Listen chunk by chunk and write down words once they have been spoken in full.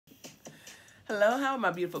Hello, how are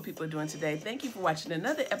my beautiful people doing today? Thank you for watching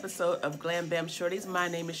another episode of Glam Bam Shorties. My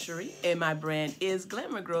name is Sherri and my brand is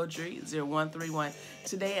Glamour Girl Dre 0131.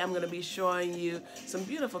 Today I'm going to be showing you some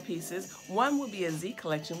beautiful pieces. One will be a Z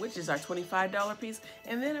collection, which is our $25 piece.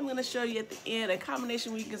 And then I'm going to show you at the end a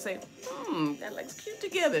combination where you can say, that looks cute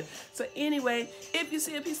together. So anyway, if you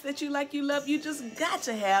see a piece that you like, you love, you just got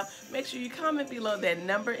to have, make sure you comment below that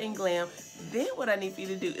number in Glam. Then what I need for you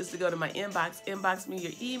to do is to go to my inbox me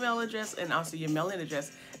your email address and also your mailing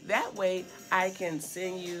address. That way I can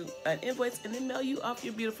send you an invoice and then mail you off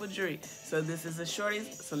your beautiful jewelry. So this is the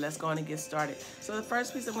shorties, so let's go on and get started. So the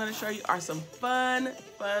first piece I'm going to show you are some fun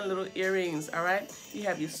little earrings, all right? You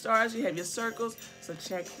have your stars, you have your circles, so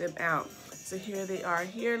check them out. So here they are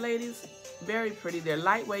here, ladies. Very pretty. They're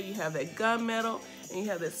lightweight. You have that gunmetal and you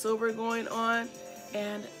have that silver going on.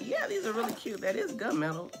 And yeah, these are really cute. That is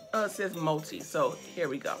gunmetal. Oh, it says multi. So here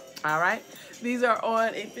we go. All right. These are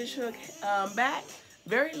on a fish hook back.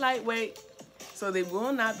 Very lightweight. So they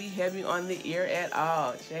will not be heavy on the ear at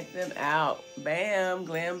all. Check them out. Bam.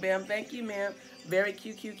 Glam Bam. Thank you, ma'am. Very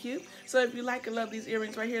cute, cute, cute. So if you like and love these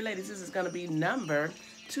earrings right here, ladies, this is going to be number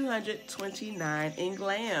 229 in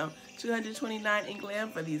Glam. 229 in Glam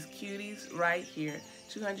for these cuties right here.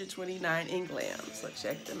 229 in Glam. So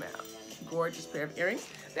check them out. Gorgeous pair of earrings.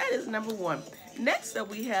 That is number one. Next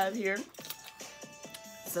up we have here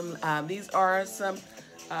some these are some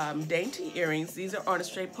dainty earrings. These are on a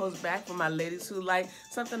straight post back for my ladies who like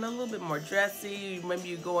something a little bit more dressy. Maybe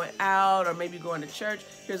you're going out or maybe you're going to church.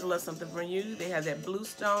 Here's a little something for you. They have that blue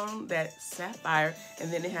stone, that sapphire,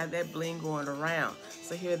 and then they have that bling going around.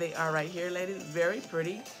 So here they are right here, ladies. Very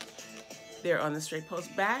pretty. They're on the straight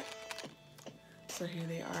post back. So here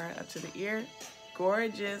they are up to the ear.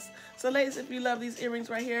 Gorgeous. So ladies, if you love these earrings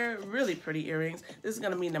right here, really pretty earrings, this is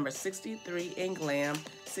going to be number 63 in Glam.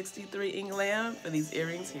 63 in Glam for these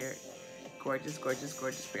earrings here. Gorgeous, gorgeous,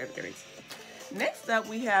 gorgeous pair of earrings. Next up,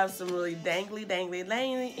 we have some really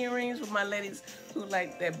dangly earrings with my ladies who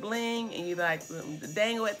like that bling and you like the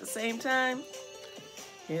dangle at the same time.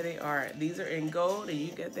 Here they are. These are in gold and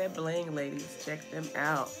you get that bling, ladies. Check them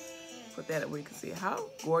out. Put that where you can see how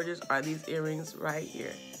gorgeous are these earrings right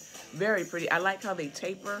here. Very pretty. I like how they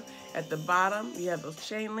taper at the bottom. You have those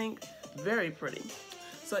chain link. Very pretty.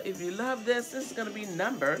 So if you love this, this is going to be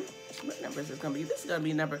number, what number is this going to be? This is going to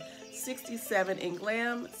be number 67 in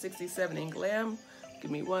Glam. 67 in Glam.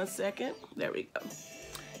 Give me 1 second. There we go.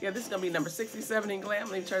 Yeah, this is going to be number 67 in Glam.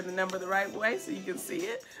 Let me turn the number the right way so you can see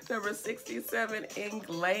it. Number 67 in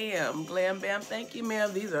Glam. Glam Bam. Thank you,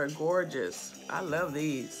 ma'am. These are gorgeous. I love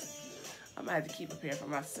these. I might have to keep a pair for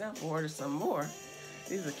myself or order some more.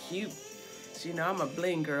 These are cute. So, you know, I'm a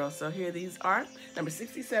bling girl. So here these are. Number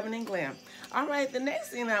 67 in Glam. All right, the next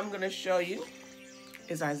thing I'm going to show you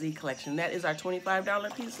is our Z collection. That is our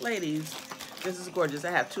 $25 piece, ladies. This is gorgeous.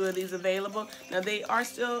 I have 2 of these available. Now, they are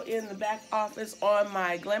still in the back office on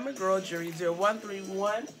my Glamour Girl Jewelry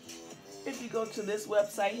 0131. If you go to this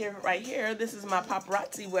website here, right here, this is my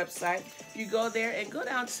paparazzi website. You go there and go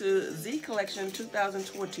down to Z Collection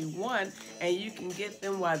 2021 and you can get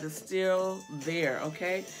them while they're still there,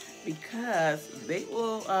 okay? Because they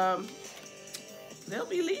will, they'll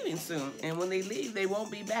be leaving soon. And when they leave, they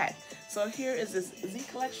won't be back. So here is this Z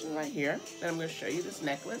Collection right here. And I'm going to show you this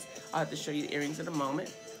necklace. I'll have to show you the earrings in a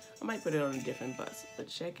moment. I might put it on a different bust, but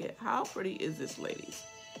check it. How pretty is this, ladies?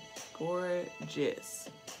 Gorgeous.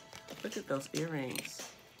 Look at those earrings.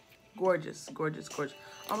 Gorgeous, gorgeous, gorgeous.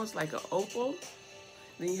 Almost like an opal.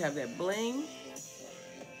 Then you have that bling.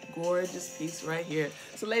 Gorgeous piece right here.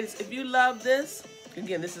 So ladies, if you love this,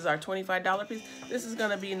 again, this is our $25 piece. This is going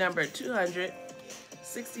to be number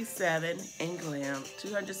 267 in Glam.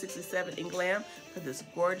 267 in Glam for this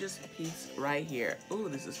gorgeous piece right here. Ooh,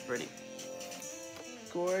 this is pretty.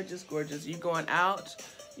 Gorgeous, gorgeous. You going out,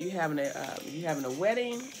 you having a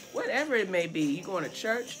wedding, whatever it may be. You going to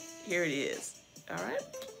church. Here it is. All right.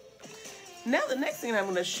 Now the next thing I'm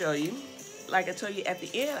going to show you, like I told you at the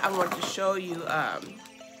end, I wanted to show you a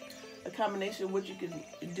combination of what you can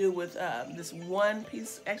do with this one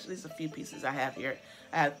piece. Actually, it's a few pieces I have here.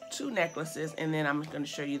 I have 2 necklaces, and then I'm going to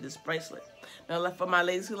show you this bracelet. Now, for my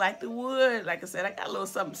ladies who like the wood, like I said, I got a little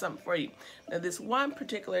something, something for you. Now, this one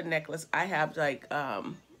particular necklace, I have like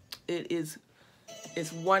it's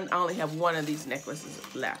one. I only have 1 of these necklaces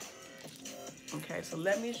left. Okay, so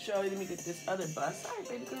let me show you. Let me get this other bust. All right,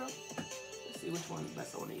 baby girl. Let's see which one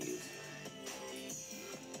bust I want to use.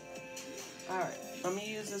 All right, I'm going to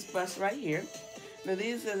use this bust right here. Now,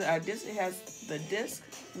 these are disc. It has the disc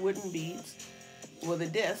wooden beads, well, the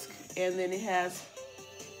disc, and then it has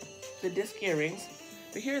the disc earrings.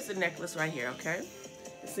 But here's the necklace right here, okay?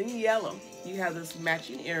 It's in yellow. You have this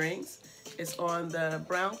matching earrings, It's on the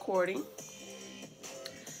brown cording.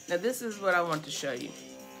 Now this is what I want to show you.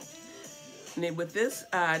 And then with this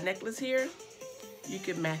necklace here, you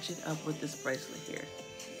can match it up with this bracelet here.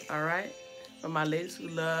 All right? For my ladies who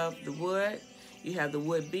love the wood, you have the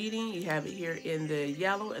wood beading. You have it here in the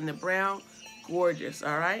yellow and the brown. Gorgeous,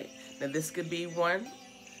 all right? Now this could be one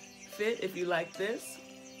fit if you like this.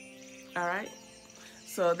 All right?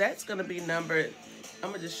 So that's gonna be numbered.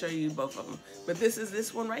 I'm gonna just show you both of them. But this is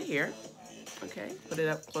this one right here. Okay, put it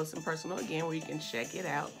up close and personal again where you can check it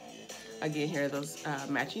out. Again, here are those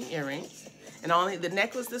matching earrings. And only the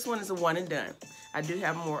necklace, this one is a one and done. I do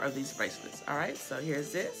have more of these bracelets. All right, so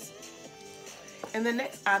here's this. And the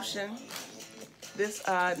next option, this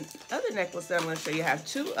other necklace that I'm gonna show you, I have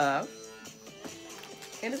two of.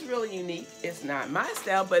 And it's really unique. It's not my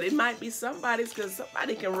style, but it might be somebody's because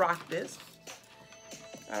somebody can rock this.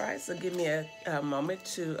 All right, so give me a moment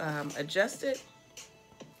to adjust it.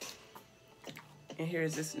 And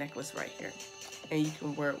here's this necklace right here. And you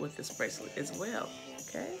can wear it with this bracelet as well,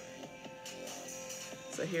 okay?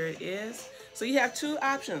 So here it is. So you have two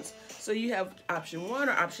options. So you have option 1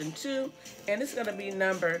 or option 2, and it's gonna be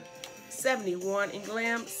number 71 in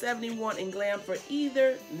glam, 71 in glam for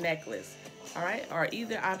either necklace, all right? Or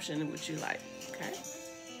either option which you like, okay?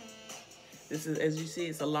 This is, as you see,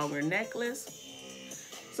 it's a longer necklace.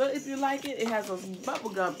 So if you like it, it has those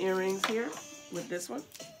bubblegum earrings here with this one.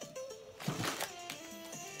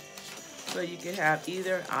 So you can have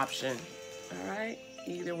either option, all right?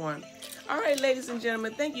 Either one. All right, ladies and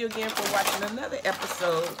gentlemen, thank you again for watching another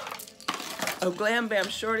episode of Glam Bam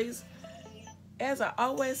Shorties. As I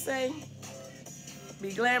always say,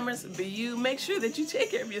 be glamorous, be you. Make sure that you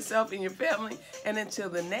take care of yourself and your family. And until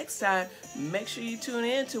the next time, make sure you tune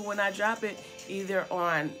in to when I drop it either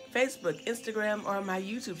on Facebook, Instagram, or my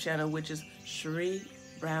YouTube channel, which is Sherri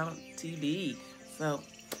Brown TV. So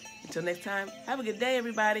until next time, have a good day,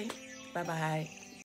 everybody. Bye-bye.